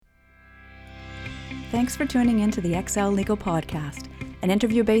Thanks for tuning in to the XL Legal Podcast, an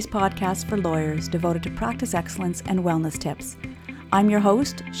interview-based podcast for lawyers devoted to practice excellence and wellness tips. I'm your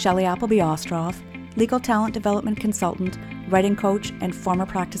host, Shelley Appleby-Ostroff, legal talent development consultant, writing coach, and former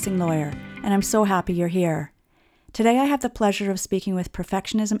practicing lawyer, and I'm so happy you're here. Today I have the pleasure of speaking with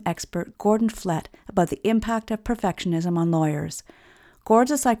perfectionism expert Gordon Flett about the impact of perfectionism on lawyers.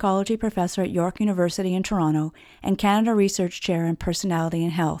 Gord's a psychology professor at York University in Toronto and Canada Research Chair in Personality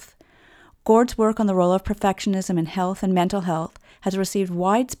and Health. Gord's work on the role of perfectionism in health and mental health has received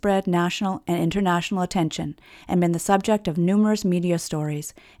widespread national and international attention and been the subject of numerous media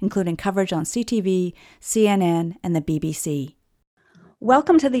stories, including coverage on CTV, CNN, and the BBC.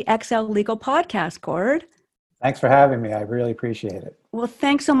 Welcome to the XL Legal Podcast, Gord. Thanks for having me. I really appreciate it. Well,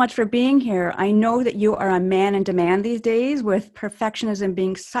 thanks so much for being here. I know that you are a man in demand these days, with perfectionism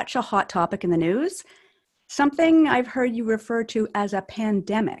being such a hot topic in the news, something I've heard you refer to as a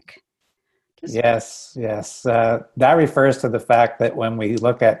pandemic. Yes. That refers to the fact that when we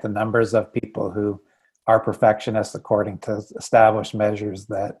look at the numbers of people who are perfectionists according to established measures,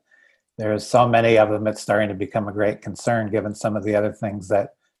 that there's so many of them, it's starting to become a great concern given some of the other things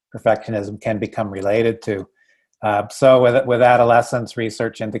that perfectionism can become related to. So with adolescents,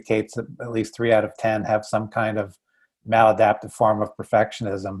 research indicates that at least 3 out of 10 have some kind of maladaptive form of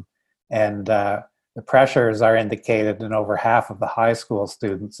perfectionism. And the pressures are indicated in over half of the high school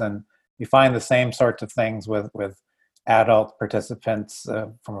students. And you find the same sorts of things with adult participants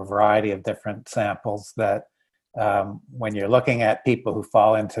from a variety of different samples, that when you're looking at people who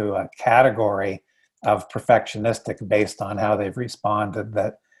fall into a category of perfectionistic based on how they've responded,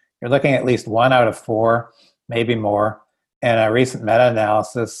 that you're looking at least 1 out of 4, maybe more. And a recent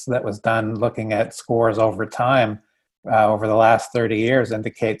meta-analysis that was done looking at scores over time, over the last 30 years,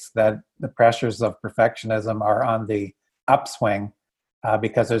 indicates that the pressures of perfectionism are on the upswing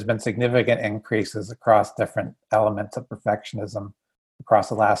because there's been significant increases across different elements of perfectionism across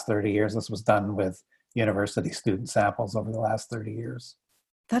the last 30 years. This was done with university student samples over the last 30 years.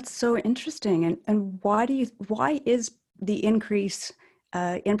 That's so interesting. And why is the increase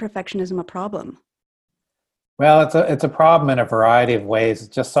in perfectionism a problem? Well, it's a problem in a variety of ways.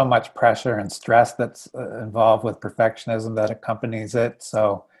 It's just so much pressure and stress that's involved with perfectionism that accompanies it.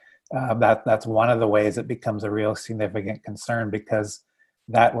 So that's one of the ways it becomes a real significant concern, because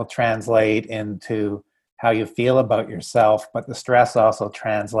that will translate into how you feel about yourself, but the stress also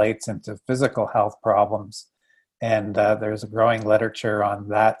translates into physical health problems. And there's a growing literature on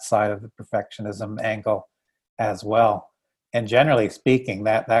that side of the perfectionism angle as well. And generally speaking,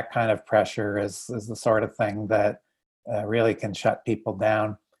 that kind of pressure is the sort of thing that really can shut people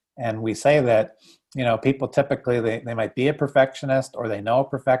down. And we say that, people typically, they might be a perfectionist, or they know a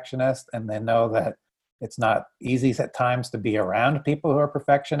perfectionist, and they know that it's not easy at times to be around people who are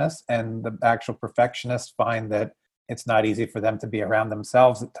perfectionists, and the actual perfectionists find that it's not easy for them to be around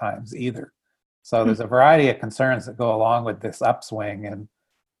themselves at times either. So there's a variety of concerns that go along with this upswing. And,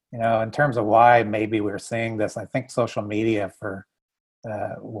 in terms of why maybe we're seeing this, I think social media for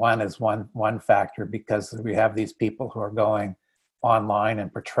one is one factor, because we have these people who are going online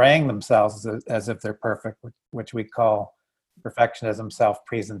and portraying themselves as if they're perfect, which we call perfectionism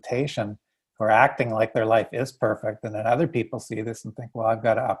self-presentation, who are acting like their life is perfect. And then other people see this and think, well, I've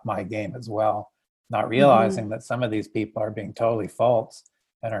got to up my game as well, not realizing that some of these people are being totally false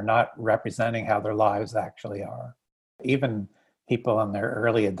and are not representing how their lives actually are. Even people in their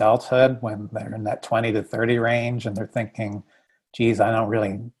early adulthood, when they're in that 20 to 30 range and they're thinking, geez, I'm not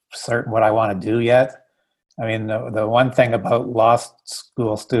really certain what I want to do yet. I mean, the one thing about law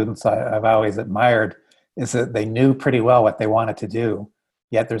school students I've always admired is that they knew pretty well what they wanted to do.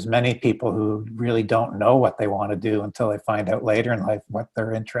 Yet there's many people who really don't know what they want to do until they find out later in life what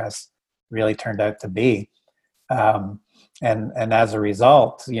their interests really turned out to be. And as a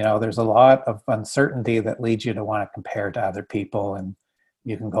result, there's a lot of uncertainty that leads you to want to compare to other people. And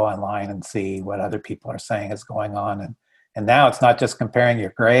you can go online and see what other people are saying is going on. And now it's not just comparing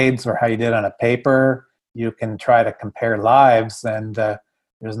your grades or how you did on a paper. You can try to compare lives, and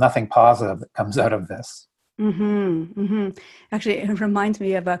there's nothing positive that comes out of this. Actually, it reminds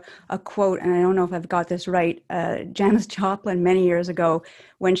me of a quote, and I don't know if I've got this right. Janis Joplin, many years ago,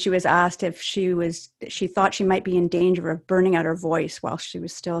 when she was asked if she thought she might be in danger of burning out her voice while she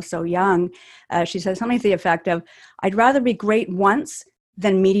was still so young, she said something to the effect of, "I'd rather be great once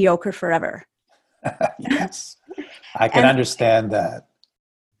than mediocre forever." Yes, I can understand that.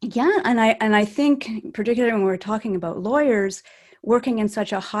 Yeah, and I think, particularly when we're talking about lawyers working in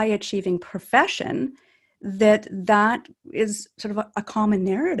such a high achieving profession, that is sort of a common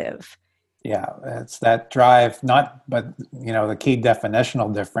narrative. Yeah, it's that drive, but the key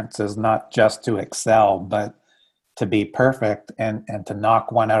definitional difference is not just to excel, but to be perfect and to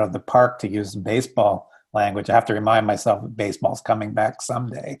knock one out of the park, to use baseball language. I have to remind myself that baseball's coming back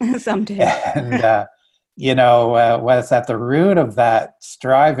someday. Someday. And, what's at the root of that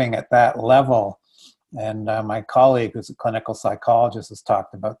striving at that level, and my colleague who's a clinical psychologist has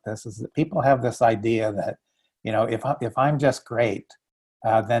talked about this, is that people have this idea that, if I'm just great,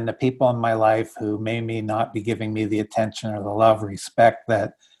 then the people in my life who may not be giving me the attention or the love, respect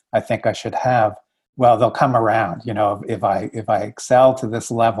that I think I should have, well, they'll come around. If I excel to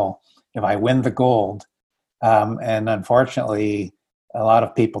this level, if I win the gold, and unfortunately, a lot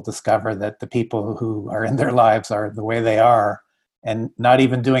of people discover that the people who are in their lives are the way they are, and not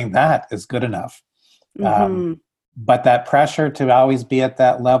even doing that is good enough. Um, Mm-hmm. but that pressure to always be at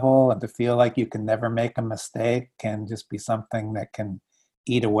that level and to feel like you can never make a mistake can just be something that can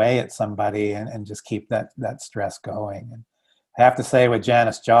eat away at somebody and just keep that stress going. And I have to say, with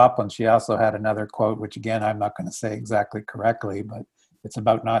Janis Joplin, she also had another quote, which again, I'm not going to say exactly correctly, but it's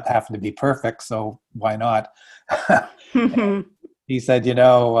about not having to be perfect. So why not? He said,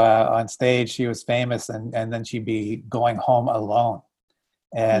 on stage she was famous, and then she'd be going home alone.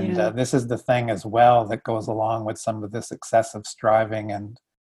 And Yeah. this is the thing as well that goes along with some of this excessive striving and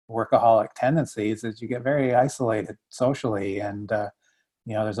workaholic tendencies, is you get very isolated socially. And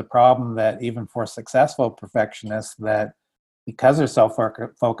there's a problem that even for successful perfectionists, that because they're so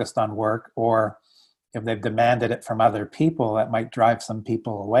focused on work, or if they've demanded it from other people, that might drive some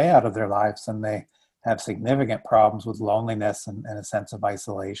people away out of their lives, and they have significant problems with loneliness and a sense of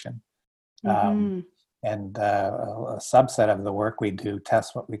isolation. Um, Mm-hmm. and a subset of the work we do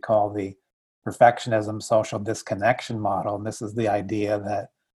tests what we call the perfectionism social disconnection model. And this is the idea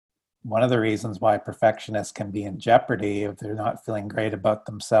that one of the reasons why perfectionists can be in jeopardy if they're not feeling great about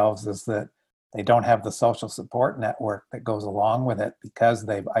themselves is that they don't have the social support network that goes along with it, because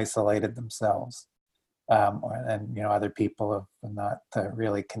they've isolated themselves. And other people have not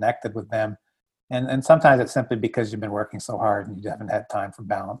really connected with them. And sometimes it's simply because you've been working so hard and you haven't had time for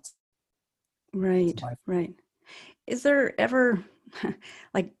balance in Right, life. right. Is there ever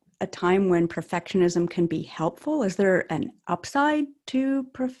like a time when perfectionism can be helpful? Is there an upside to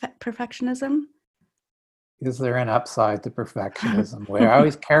perfectionism? Is there an upside to perfectionism? We're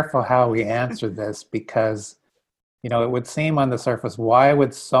always careful how we answer this, because it would seem on the surface, why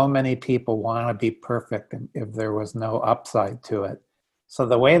would so many people want to be perfect if there was no upside to it? So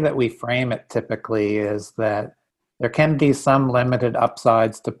the way that we frame it typically is that there can be some limited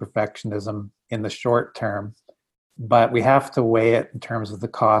upsides to perfectionism in the short term, but we have to weigh it in terms of the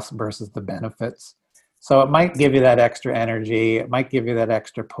cost versus the benefits. So it might give you that extra energy, it might give you that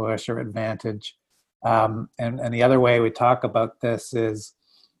extra push or advantage. And the other way we talk about this is,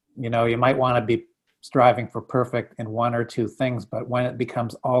 you might want to be striving for perfect in one or two things, but when it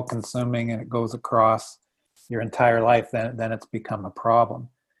becomes all consuming and it goes across your entire life, then it's become a problem.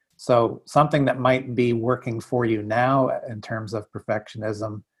 So something that might be working for you now in terms of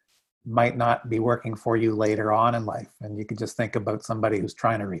perfectionism might not be working for you later on in life. And you could just think about somebody who's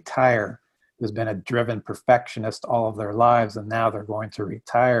trying to retire, who's been a driven perfectionist all of their lives, and now they're going to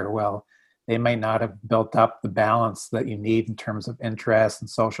retire. Well, they may not have built up the balance that you need in terms of interest and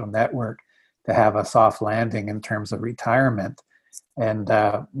social network to have a soft landing in terms of retirement. And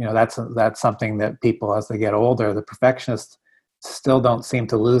that's something that people, as they get older, the perfectionists still don't seem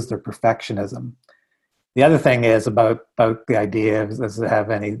to lose their perfectionism. The other thing is about the idea, does it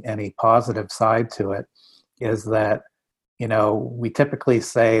have any positive side to it, is that we typically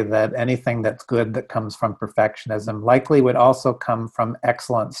say that anything that's good that comes from perfectionism likely would also come from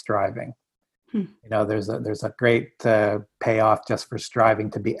excellent striving. Hmm. There's a great payoff just for striving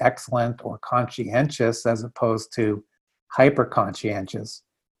to be excellent or conscientious, as opposed to hyper conscientious.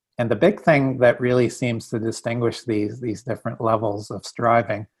 And the big thing that really seems to distinguish these different levels of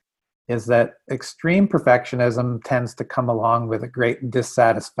striving is that extreme perfectionism tends to come along with a great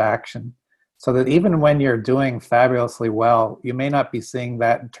dissatisfaction. So that even when you're doing fabulously well, you may not be seeing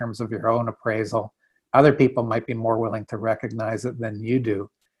that in terms of your own appraisal. Other people might be more willing to recognize it than you do.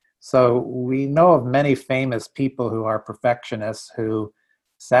 So we know of many famous people who are perfectionists who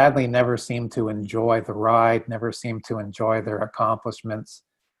sadly never seem to enjoy the ride, never seem to enjoy their accomplishments.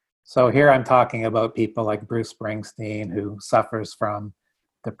 So here I'm talking about people like Bruce Springsteen, who suffers from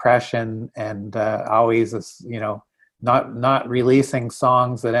depression and always is, not releasing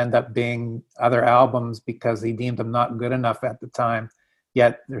songs that end up being other albums because he deemed them not good enough at the time.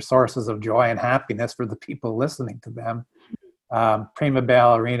 Yet they're sources of joy and happiness for the people listening to them. Prima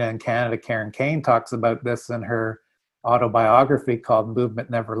ballerina in Canada, Karen Kane, talks about this in her autobiography called Movement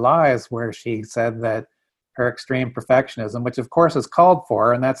Never Lies, where she said that her extreme perfectionism, which of course is called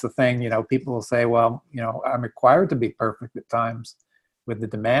for, and that's the thing, people will say, well, I'm required to be perfect at times with the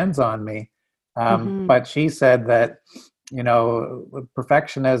demands on me. But she said that,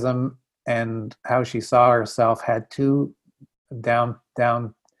 perfectionism and how she saw herself had two down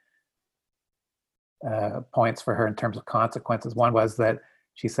points for her in terms of consequences. One was that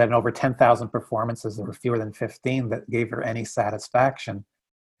she said in over 10,000 performances, there were fewer than 15 that gave her any satisfaction.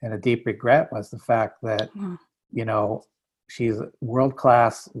 And a deep regret was the fact that, she's world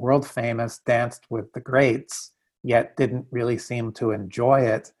class, world famous, danced with the greats, yet didn't really seem to enjoy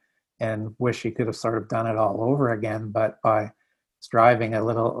it and wish she could have sort of done it all over again, but by striving a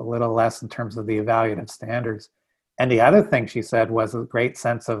little less in terms of the evaluative standards. And the other thing she said was a great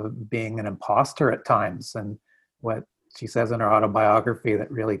sense of being an imposter at times. And what she says in her autobiography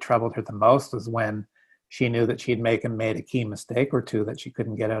that really troubled her the most was when she knew that she'd made a key mistake or two that she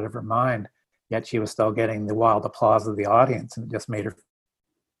couldn't get out of her mind, yet she was still getting the wild applause of the audience, and it just made her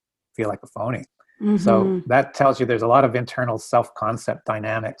feel like a phony. So that tells you there's a lot of internal self-concept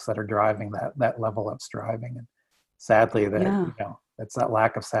dynamics that are driving that level of striving. And sadly, it's that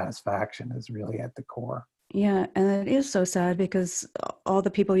lack of satisfaction is really at the core. Yeah, and it is so sad because all the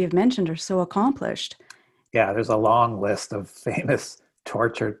people you've mentioned are so accomplished. Yeah, there's a long list of famous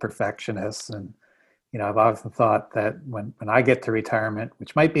tortured perfectionists. And, I've often thought that when I get to retirement,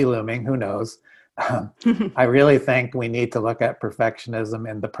 which might be looming, who knows, I really think we need to look at perfectionism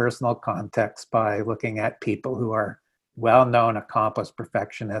in the personal context by looking at people who are well-known, accomplished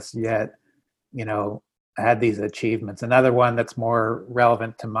perfectionists, yet, had these achievements. Another one that's more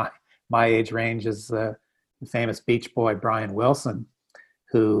relevant to my age range is the famous Beach Boy, Brian Wilson,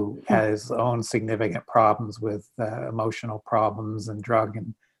 who had his own significant problems with emotional problems and drug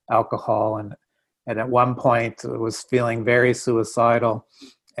and alcohol. And at one point was feeling very suicidal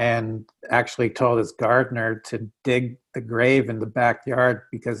and actually told his gardener to dig the grave in the backyard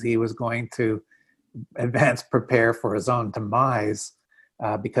because he was going to prepare for his own demise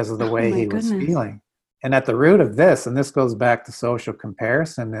because of the way he was feeling. And at the root of this, and this goes back to social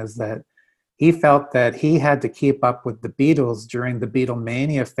comparison, is that he felt that he had to keep up with the Beatles during the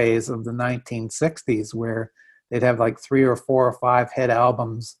Beatlemania phase of the 1960s, where they'd have like 3 or 4 or 5 hit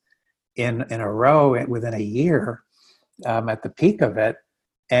albums in a row within a year at the peak of it.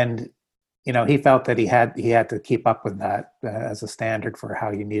 And, he felt that he had to keep up with that as a standard for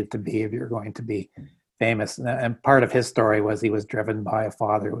how you needed to be if you're going to be famous. And part of his story was he was driven by a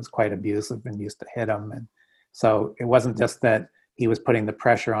father who was quite abusive and used to hit him. And so it wasn't just that he was putting the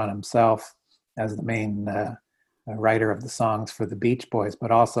pressure on himself as the main writer of the songs for the Beach Boys, but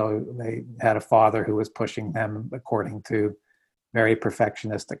also they had a father who was pushing them according to very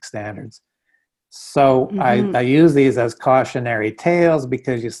perfectionistic standards. So I use these as cautionary tales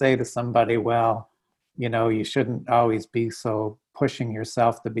because you say to somebody, well, you shouldn't always be so pushing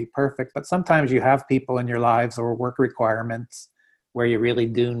yourself to be perfect, but sometimes you have people in your lives or work requirements where you really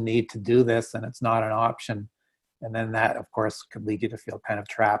do need to do this and it's not an option. And then that, of course, could lead you to feel kind of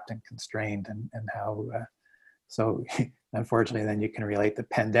trapped and constrained and how, so unfortunately, then you can relate to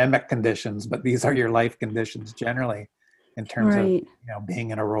pandemic conditions, but these are your life conditions generally in terms of,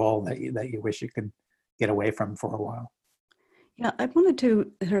 being in a role that you wish you could get away from for a while. Yeah, I wanted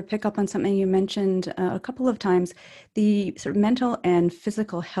to sort of pick up on something you mentioned a couple of times, the sort of mental and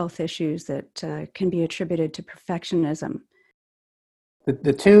physical health issues that can be attributed to perfectionism.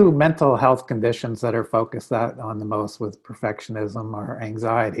 The two mental health conditions that are focused on the most with perfectionism are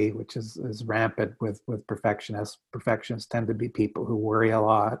anxiety, which is rampant with perfectionists. Perfectionists tend to be people who worry a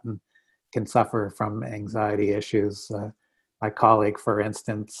lot and can suffer from anxiety issues. My colleague, for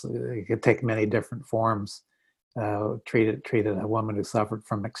instance, it could take many different forms. Treated a woman who suffered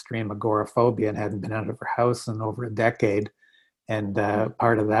from extreme agoraphobia and hadn't been out of her house in over a decade. And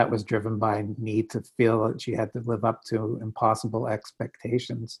part of that was driven by need to feel that she had to live up to impossible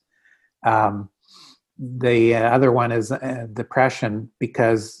expectations. The other one is depression,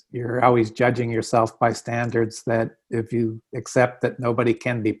 because you're always judging yourself by standards that if you accept that nobody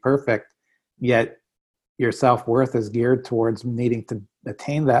can be perfect, yet your self-worth is geared towards needing to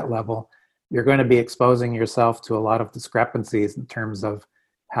attain that level, you're going to be exposing yourself to a lot of discrepancies in terms of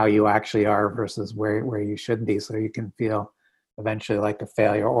how you actually are versus where you should be. So you can feel eventually like a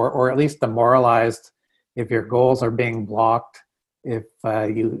failure, or at least demoralized if your goals are being blocked, if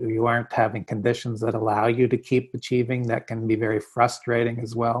you aren't having conditions that allow you to keep achieving. That can be very frustrating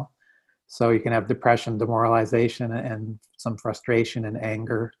as well. So you can have depression, demoralization, and some frustration and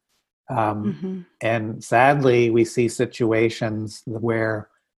anger. And sadly, we see situations where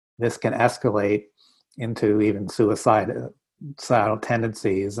this can escalate. into even suicidal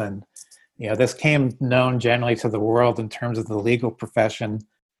tendencies. And this came known generally to the world in terms of the legal profession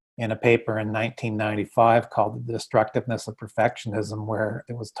in a paper in 1995 called The Destructiveness of Perfectionism, where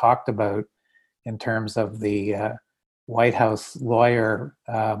it was talked about in terms of the White House lawyer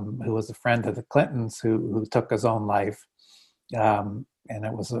who was a friend of the Clintons who took his own life. And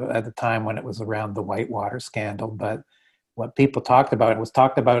it was at the time when it was around the Whitewater scandal. But what people talked about, it was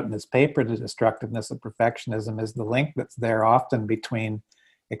talked about in this paper, The Destructiveness of Perfectionism, is the link that's there often between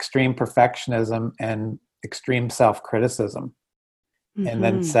extreme perfectionism and extreme self-criticism. Mm-hmm. And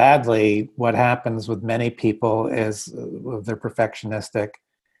then sadly, what happens with many people is if they're perfectionistic,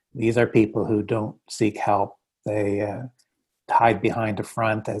 these are people who don't seek help. They hide behind a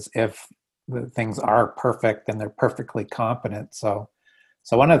front as if the things are perfect and they're perfectly competent. So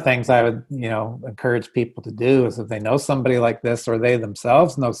one of the things I would, encourage people to do is if they know somebody like this, or they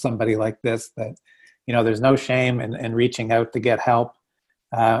themselves know somebody like this, that, there's no shame in reaching out to get help.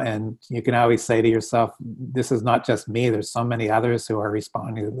 And you can always say to yourself, this is not just me. There's so many others who are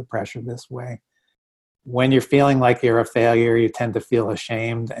responding to the pressure this way. When you're feeling like you're a failure, you tend to feel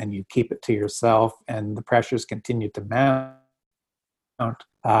ashamed and you keep it to yourself, and the pressures continue to mount.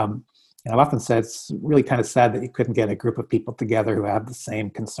 And I've often said it's really kind of sad that you couldn't get a group of people together who have the same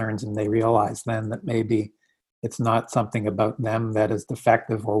concerns, and they realize then that maybe it's not something about them that is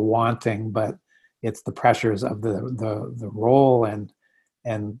defective or wanting, but it's the pressures of the role and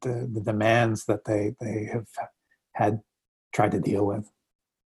the demands that they have had tried to deal with.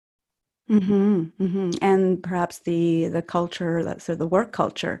 Mm-hmm, mm-hmm. And perhaps the culture, that's the work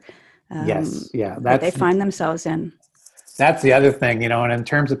culture, that they find themselves in. That's the other thing, and in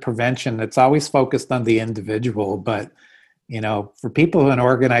terms of prevention, it's always focused on the individual. But, for people in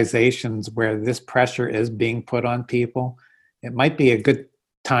organizations where this pressure is being put on people, it might be a good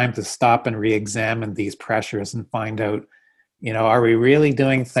time to stop and re-examine these pressures and find out, are we really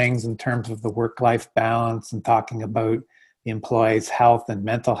doing things in terms of the work-life balance and talking about the employee's health and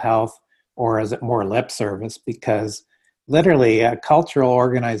mental health, or is it more lip service? Because literally a cultural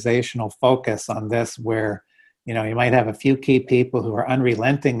organizational focus on this where, you might have a few key people who are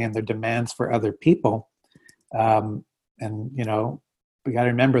unrelenting in their demands for other people. And, we got to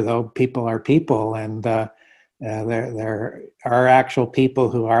remember, though, people are people, and there are actual people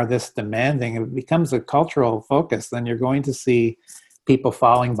who are this demanding. If it becomes a cultural focus, then you're going to see people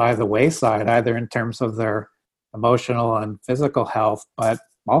falling by the wayside, either in terms of their emotional and physical health, but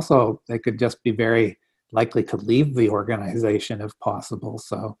also they could just be very likely to leave the organization if possible.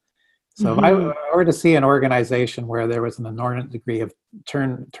 So mm-hmm. If I were to see an organization where there was an inordinate degree of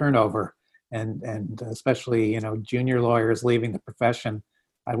turnover and especially, junior lawyers leaving the profession,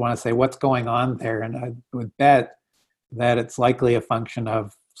 I'd want to say what's going on there. And I would bet that it's likely a function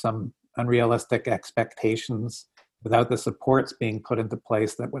of some unrealistic expectations without the supports being put into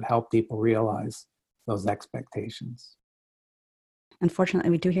place that would help people realize those expectations. Unfortunately,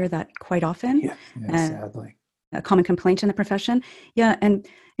 we do hear that quite often. Yeah, sadly. A common complaint in the profession. Yeah, and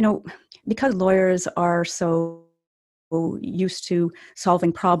because lawyers are so used to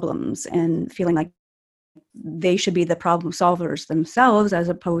solving problems and feeling like they should be the problem solvers themselves, as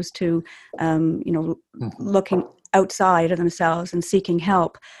opposed to looking outside of themselves and seeking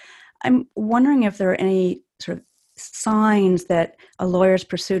help. I'm wondering if there are any sort of signs that a lawyer's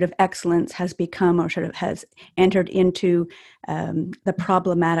pursuit of excellence has become, or sort of has entered into the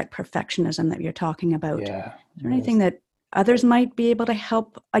problematic perfectionism that you're talking about. Yeah. Is there anything that others might be able to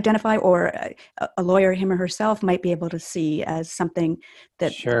help identify, or a lawyer, him or herself, might be able to see as something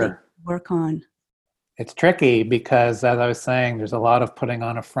that they work on? It's tricky because, as I was saying, there's a lot of putting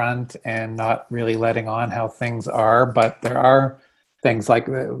on a front and not really letting on how things are. But there are things like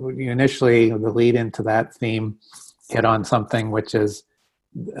initially the lead into that theme hit on something, which is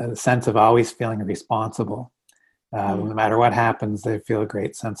a sense of always feeling responsible. No matter what happens, they feel a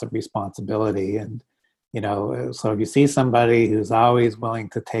great sense of responsibility. And, so if you see somebody who's always willing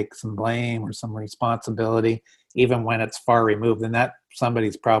to take some blame or some responsibility, even when it's far removed, then that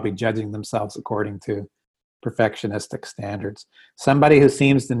somebody's probably judging themselves according to perfectionistic standards. Somebody who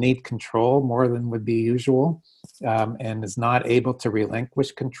seems to need control more than would be usual and is not able to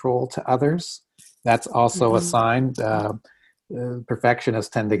relinquish control to others, that's also a sign.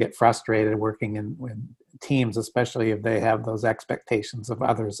 Perfectionists tend to get frustrated working in teams, especially if they have those expectations of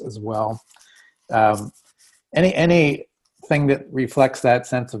others as well. Anything that reflects that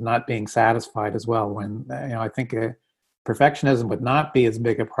sense of not being satisfied as well. When I think perfectionism would not be as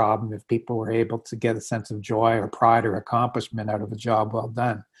big a problem if people were able to get a sense of joy or pride or accomplishment out of a job well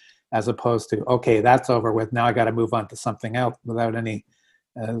done, as opposed to, okay, that's over with, now I got to move on to something else without any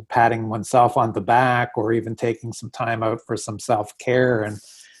patting oneself on the back, or even taking some time out for some self-care and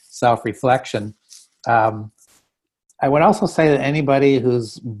self-reflection. I would also say that anybody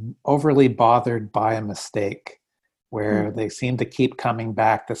who's overly bothered by a mistake, where they seem to keep coming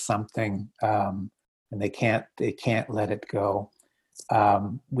back to something, and they can't let it go.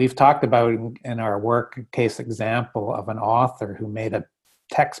 We've talked about in our work a case example of an author who made a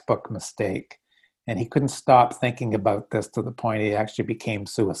textbook mistake, and he couldn't stop thinking about this to the point he actually became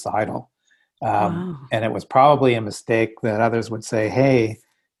suicidal. Wow. And it was probably a mistake that others would say, hey,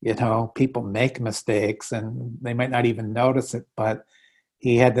 people make mistakes and they might not even notice it, but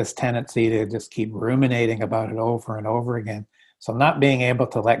he had this tendency to just keep ruminating about it over and over again. So not being able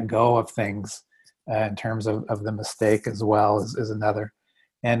to let go of things in terms of the mistake as well is another.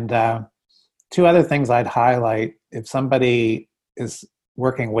 And two other things I'd highlight: if somebody is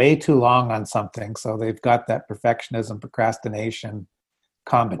working way too long on something, so they've got that perfectionism, procrastination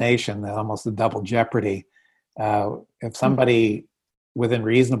combination, almost a double jeopardy. If somebody within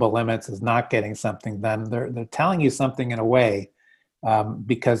reasonable limits is not getting something done, they're telling you something in a way,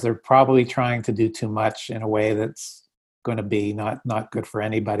 because they're probably trying to do too much in a way that's going to be not good for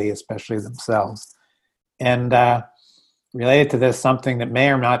anybody, especially themselves. And related to this, something that may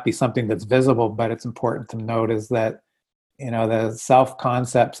or not be something that's visible, but it's important to note, is that the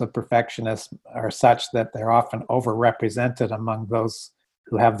self-concepts of perfectionists are such that they're often overrepresented among those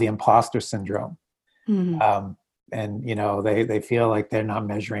who have the imposter syndrome. And they feel like they're not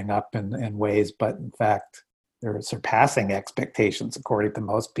measuring up in ways, but in fact they're surpassing expectations according to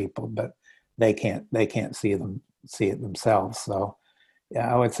most people, but they can't see it themselves. So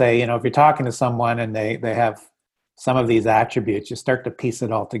yeah, I would say, if you're talking to someone and they have some of these attributes, you start to piece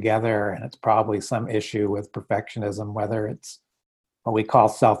it all together, and it's probably some issue with perfectionism, whether it's what we call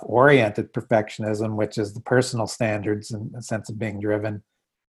self-oriented perfectionism, which is the personal standards and a sense of being driven,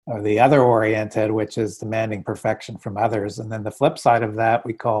 or the other-oriented, which is demanding perfection from others. And then the flip side of that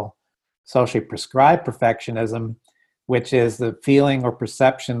we call socially prescribed perfectionism, which is the feeling or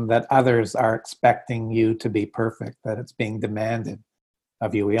perception that others are expecting you to be perfect, that it's being demanded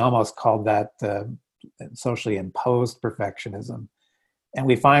of you. We almost call that socially imposed perfectionism. And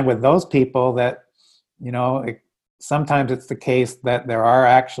we find with those people that, sometimes it's the case that there are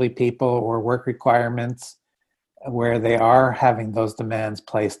actually people or work requirements where they are having those demands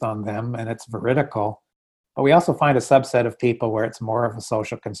placed on them, and it's veridical. But we also find a subset of people where it's more of a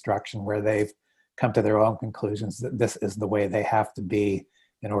social construction, where they've come to their own conclusions that this is the way they have to be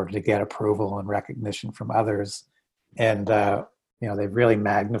in order to get approval and recognition from others. And they've really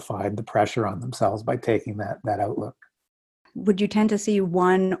magnified the pressure on themselves by taking that outlook. Would you tend to see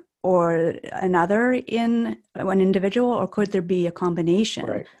one or another in one individual, or could there be a combination?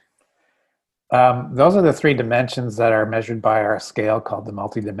 Right. Those are the three dimensions that are measured by our scale called the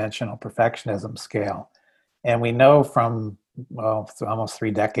multidimensional perfectionism scale. And we know from, almost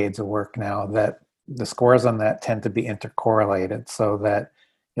 3 decades of work now that the scores on that tend to be intercorrelated, so that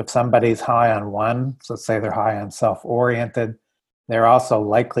if somebody's high on one, so let's say they're high on self-oriented, they're also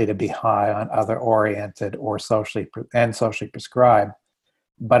likely to be high on other-oriented or socially prescribed.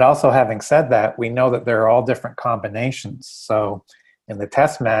 But also, having said that, we know that there are all different combinations. So in the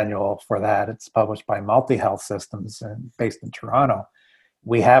test manual for that, it's published by Multi Health Systems and based in Toronto,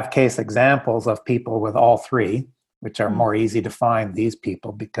 we have case examples of people with all three, which are more easy to find, these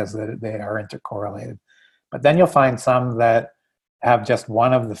people, because they are intercorrelated. But then you'll find some that have just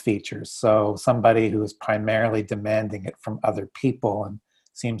one of the features. So somebody who is primarily demanding it from other people and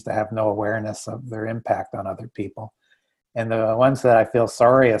seems to have no awareness of their impact on other people. And the ones that I feel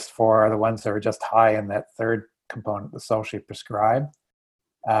sorriest for are the ones that are just high in that third component, the socially prescribed.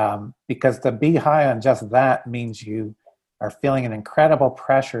 Because to be high on just that means you are feeling an incredible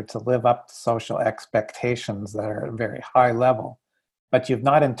pressure to live up to social expectations that are at a very high level. But you've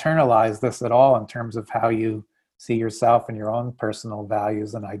not internalized this at all in terms of how you see yourself and your own personal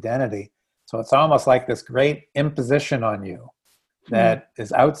values and identity. So it's almost like this great imposition on you that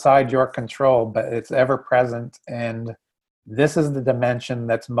is outside your control, but it's ever present. And this is the dimension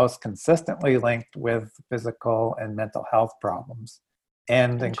that's most consistently linked with physical and mental health problems,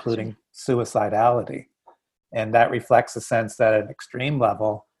 and including suicidality. And that reflects a sense that at an extreme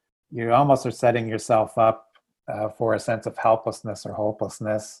level, you almost are setting yourself up for a sense of helplessness or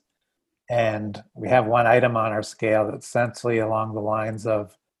hopelessness. And we have one item on our scale that's essentially along the lines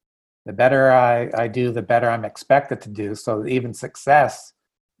of, the better I do, the better I'm expected to do. So even success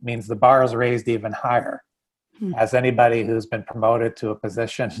means the bar is raised even higher. As anybody who's been promoted to a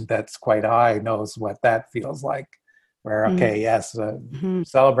position that's quite high knows what that feels like. Where, okay, yes,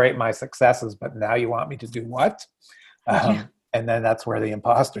 celebrate my successes, but now you want me to do what? and then that's where the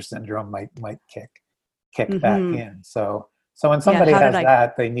imposter syndrome might kick back Mm-hmm. in. So when Yeah. somebody How did has I?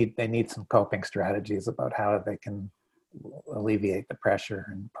 that, they need some coping strategies about how they can alleviate the pressure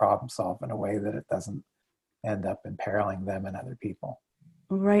and problem solve in a way that it doesn't end up imperiling them and other people.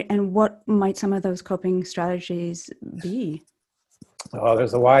 Right. And what might some of those coping strategies be? Well,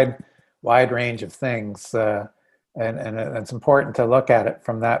 there's a wide range of things, and it's important to look at it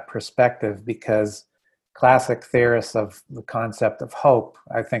from that perspective, because classic theorists of the concept of hope,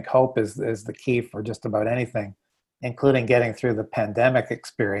 I think hope is the key for just about anything, including getting through the pandemic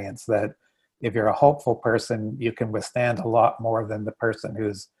experience. That if you're a hopeful person, you can withstand a lot more than the person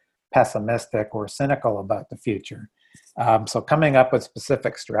who's pessimistic or cynical about the future. So coming up with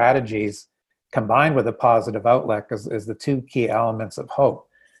specific strategies combined with a positive outlook is the two key elements of hope.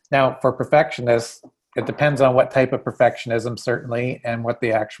 Now, for perfectionists, it depends on what type of perfectionism, certainly, and what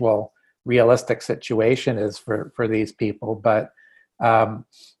the actual realistic situation is for these people. But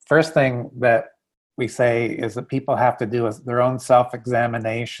first thing that we say is that people have to do is their own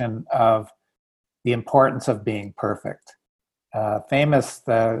self-examination of the importance of being perfect. Famous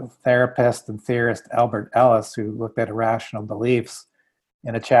therapist and theorist Albert Ellis, who looked at irrational beliefs,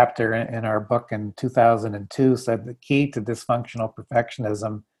 in a chapter in our book in 2002, said the key to dysfunctional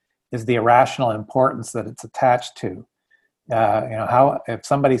perfectionism is the irrational importance that it's attached to. How if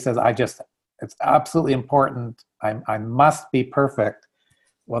somebody says, it's absolutely important, I must be perfect,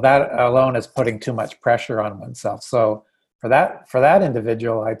 well, that alone is putting too much pressure on oneself. So for that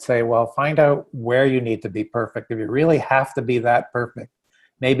individual, I'd say, well, find out where you need to be perfect. If you really have to be that perfect,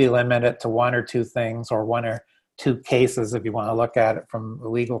 maybe limit it to one or two things, or one or two cases, if you want to look at it from a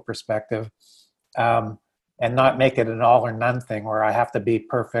legal perspective, and not make it an all or none thing where I have to be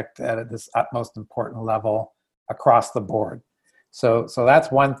perfect at this utmost important level across the board. So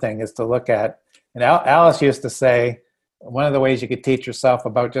that's one thing, is to look at, and Alice used to say, one of the ways you could teach yourself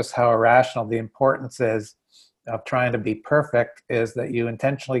about just how irrational the importance is of trying to be perfect is that you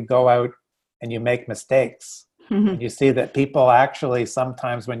intentionally go out and you make mistakes. Mm-hmm. And you see that people actually,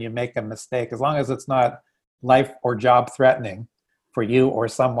 sometimes when you make a mistake, as long as it's not life or job threatening for you or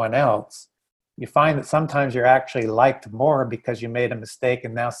someone else, you find that sometimes you're actually liked more because you made a mistake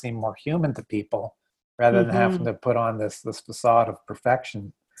and now seem more human to people, rather than having to put on this facade of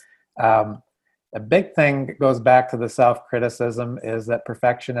perfection. A big thing that goes back to the self-criticism is that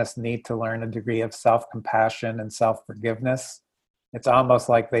perfectionists need to learn a degree of self-compassion and self-forgiveness. It's almost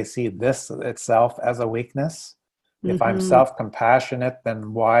like they see this itself as a weakness. If I'm self-compassionate,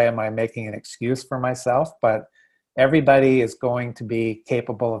 then why am I making an excuse for myself? But everybody is going to be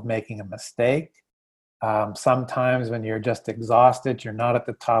capable of making a mistake. Sometimes when you're just exhausted, you're not at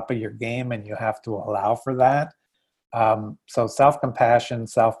the top of your game, and you have to allow for that. So self-compassion,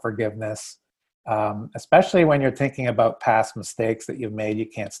 self-forgiveness, especially when you're thinking about past mistakes that you've made, you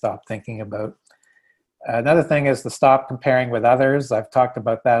can't stop thinking about. Another thing is to stop comparing with others. I've talked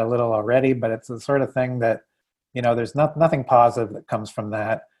about that a little already, but it's the sort of thing that, there's nothing positive that comes from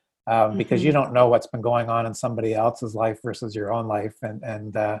that, because you don't know what's been going on in somebody else's life versus your own life.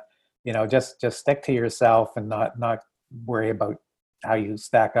 And just stick to yourself and not worry about how you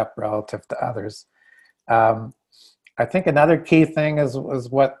stack up relative to others. I think another key thing is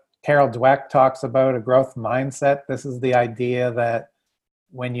what Carol Dweck talks about, a growth mindset. This is the idea that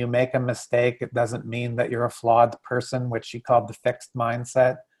when you make a mistake, it doesn't mean that you're a flawed person, which she called the fixed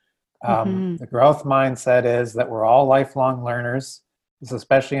mindset. The growth mindset is that we're all lifelong learners. It's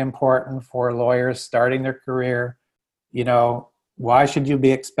especially important for lawyers starting their career. Why should you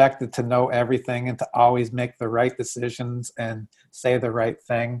be expected to know everything and to always make the right decisions and say the right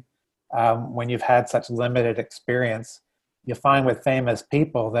thing when you've had such limited experience? You find with famous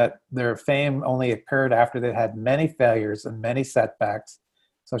people that their fame only occurred after they had many failures and many setbacks.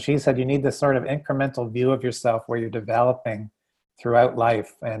 So she said you need this sort of incremental view of yourself where you're developing throughout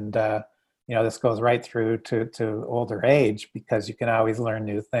life. And, this goes right through to older age, because you can always learn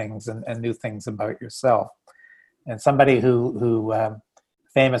new things and new things about yourself. And somebody who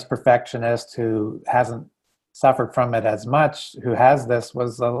famous perfectionist who hasn't suffered from it as much, who has this,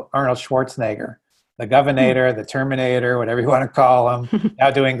 was Arnold Schwarzenegger, the Governator, the Terminator, whatever you want to call him,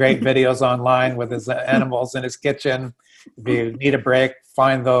 now doing great videos online with his animals in his kitchen. If you need a break,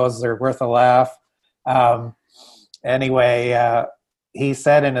 find those. They're worth a laugh. Anyway, he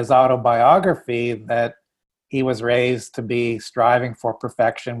said in his autobiography that he was raised to be striving for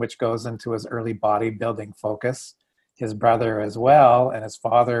perfection, which goes into his early bodybuilding focus. His brother as well, and his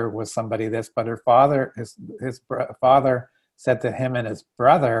father was somebody this, but his father said to him and his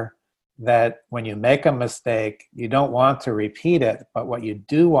brother that when you make a mistake, you don't want to repeat it, but what you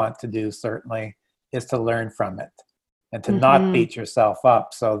do want to do certainly is to learn from it. and to not beat yourself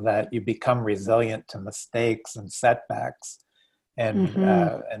up so that you become resilient to mistakes and setbacks,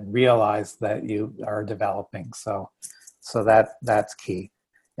 and realize that you are developing. So that's key.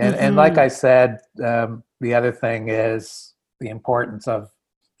 And like I said, the other thing is the importance of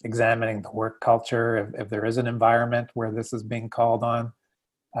examining the work culture, if there is an environment where this is being called on,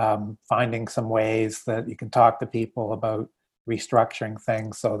 finding some ways that you can talk to people about restructuring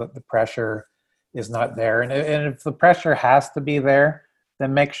things so that the pressure is not there. And if the pressure has to be there,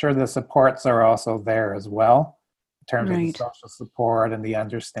 then make sure the supports are also there as well, in terms of the social support and the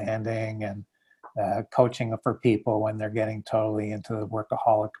understanding, and coaching for people when they're getting totally into the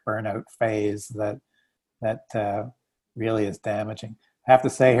workaholic burnout phase that really is damaging. I have to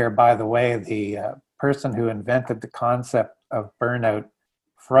say here, by the way, the person who invented the concept of burnout,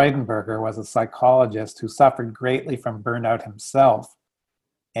 Freudenberger, was a psychologist who suffered greatly from burnout himself.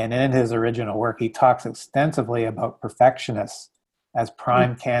 And in his original work, he talks extensively about perfectionists as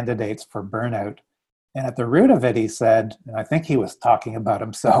prime candidates for burnout. And at the root of it, he said, and I think he was talking about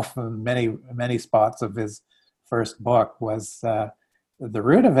himself in many spots of his first book, was the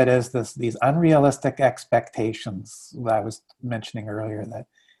root of it is these unrealistic expectations that I was mentioning earlier, that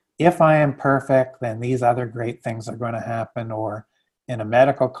if I am perfect, then these other great things are going to happen. Or in a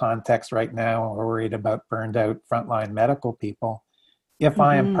medical context right now, we're worried about burned out frontline medical people. If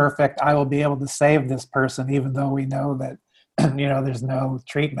I am perfect, I will be able to save this person, even though we know that, there's no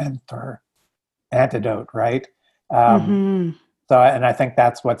treatment or antidote, right? So, and I think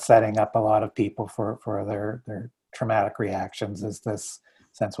that's what's setting up a lot of people for their traumatic reactions, is this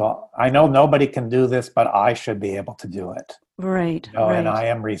sense, well, I know nobody can do this, but I should be able to do it. Right. And I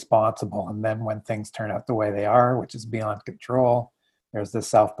am responsible. And then when things turn out the way they are, which is beyond control, there's this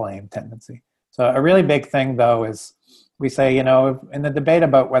self-blame tendency. So a really big thing, though, is we say, in the debate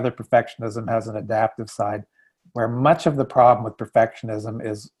about whether perfectionism has an adaptive side, where much of the problem with perfectionism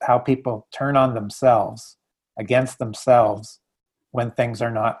is how people turn on themselves, against themselves, when things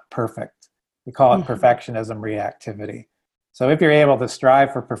are not perfect. We call it perfectionism reactivity. So if you're able to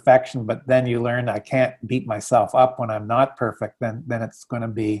strive for perfection, but then you learn I can't beat myself up when I'm not perfect, then it's going to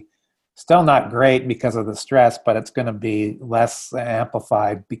be still not great because of the stress, but it's going to be less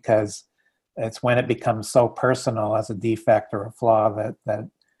amplified because it's when it becomes so personal as a defect or a flaw that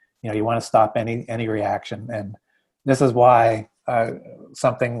you want to stop any reaction. And this is why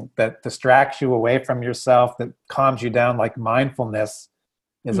something that distracts you away from yourself, that calms you down, like mindfulness,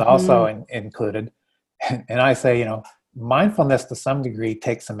 is also included. And I say, mindfulness to some degree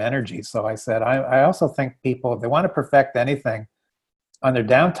takes some energy. So I said, I also think people, if they want to perfect anything on their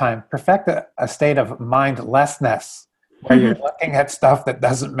downtime, perfect a state of mindlessness, where you're looking at stuff that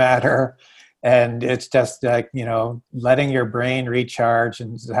doesn't matter. And it's just like, letting your brain recharge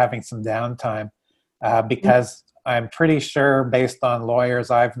and having some downtime. Because I'm pretty sure, based on lawyers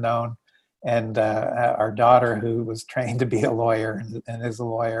I've known, and our daughter, who was trained to be a lawyer and is a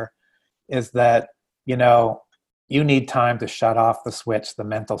lawyer, is that, you need time to shut off the switch, the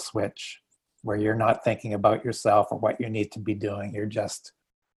mental switch, where you're not thinking about yourself or what you need to be doing. You're just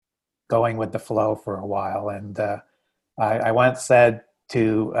going with the flow for a while. And I once said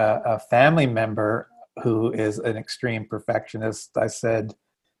to a family member who is an extreme perfectionist, I said,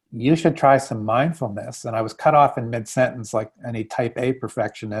 you should try some mindfulness. And I was cut off in mid-sentence like any type A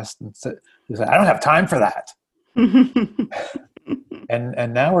perfectionist. And he said, I don't have time for that.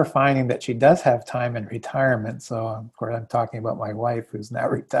 And now we're finding that she does have time in retirement. So of course I'm talking about my wife, who's now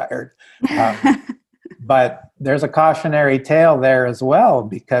retired. But there's a cautionary tale there as well,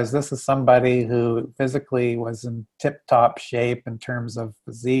 because this is somebody who physically was in tip-top shape in terms of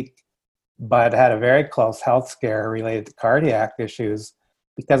physique, but had a very close health scare related to cardiac issues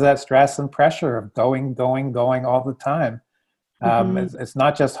because of that stress and pressure of going all the time. It's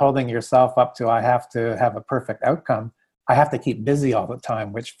not just holding yourself up to, I have to have a perfect outcome. I have to keep busy all the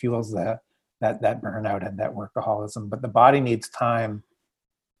time, which fuels that burnout and that workaholism. But the body needs time,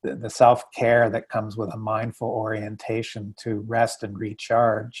 the self-care that comes with a mindful orientation to rest and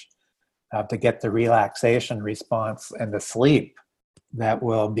recharge, to get the relaxation response and the sleep that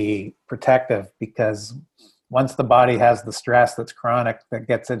will be protective. Because once the body has the stress that's chronic, that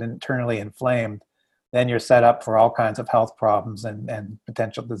gets it internally inflamed, then you're set up for all kinds of health problems and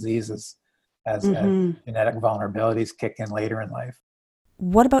potential diseases as genetic vulnerabilities kick in later in life.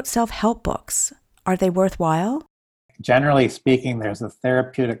 What about self-help books? Are they worthwhile? Generally speaking, there's a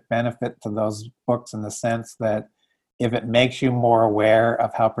therapeutic benefit to those books in the sense that if it makes you more aware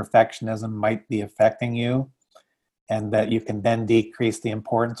of how perfectionism might be affecting you, and that you can then decrease the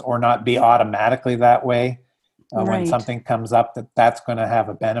importance or not be automatically that way when something comes up, that's going to have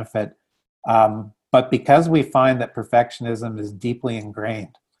a benefit. But because we find that perfectionism is deeply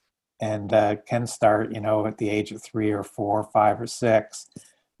ingrained and can start, at the age of 3 or 4 or 5 or 6,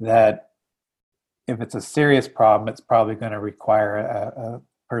 that if it's a serious problem, it's probably going to require a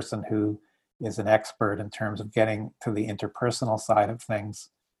person who is an expert in terms of getting to the interpersonal side of things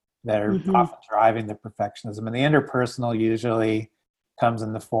that are often driving the perfectionism. And the interpersonal usually comes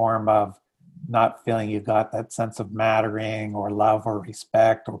in the form of not feeling you got that sense of mattering or love or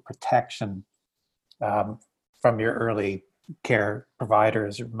respect or protection from your early care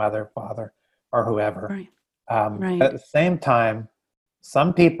providers, your mother, father, or whoever. Right. At the same time,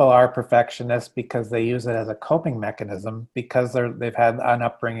 some people are perfectionists because they use it as a coping mechanism because they've had an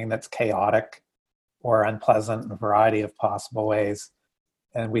upbringing that's chaotic or unpleasant in a variety of possible ways.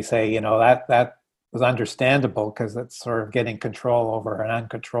 And we say, that was understandable because it's sort of getting control over an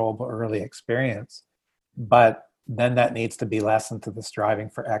uncontrollable early experience. But then that needs to be lessened to the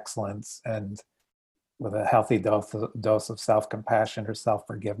striving for excellence and with a healthy dose of self-compassion or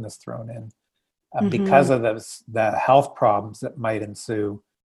self-forgiveness thrown in. Because of the health problems that might ensue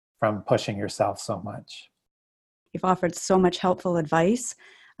from pushing yourself so much. You've offered so much helpful advice.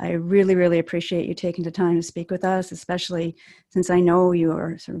 I really, really appreciate you taking the time to speak with us, especially since I know you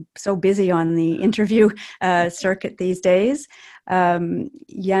are sort of so busy on the interview circuit these days. It's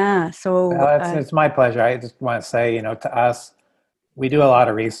my pleasure. I just want to say, to us, we do a lot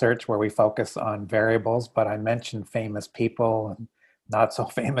of research where we focus on variables, but I mentioned famous people and not so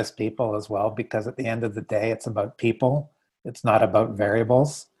famous people as well, because at the end of the day, it's about people. It's not about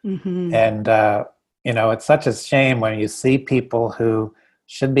variables. And, it's such a shame when you see people who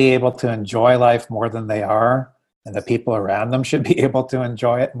should be able to enjoy life more than they are, and the people around them should be able to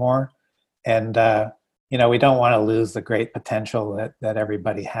enjoy it more. And, we don't want to lose the great potential that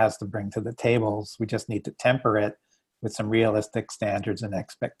everybody has to bring to the tables. We just need to temper it with some realistic standards and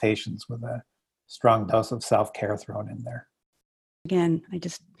expectations with a strong dose of self-care thrown in there. Again, I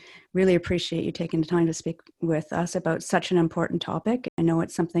just really appreciate you taking the time to speak with us about such an important topic. I know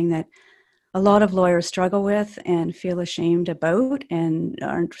it's something that a lot of lawyers struggle with and feel ashamed about and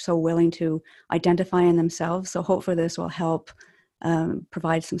aren't so willing to identify in themselves. So hopefully this will help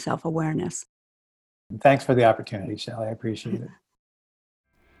provide some self-awareness. Thanks for the opportunity, Shelley. I appreciate it.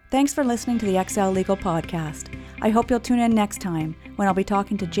 Thanks for listening to the XL Legal Podcast. I hope you'll tune in next time when I'll be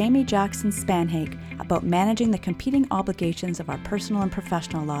talking to Jamie Jackson Spanhake about managing the competing obligations of our personal and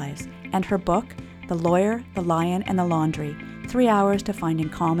professional lives, and her book, The Lawyer, the Lion, and the Laundry, 3 Hours to Finding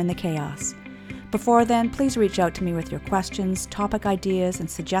Calm in the Chaos. Before then, please reach out to me with your questions, topic ideas,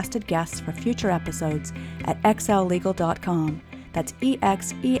 and suggested guests for future episodes at xllegal.com. That's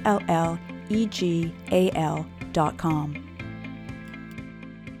EXELLEGAL.com.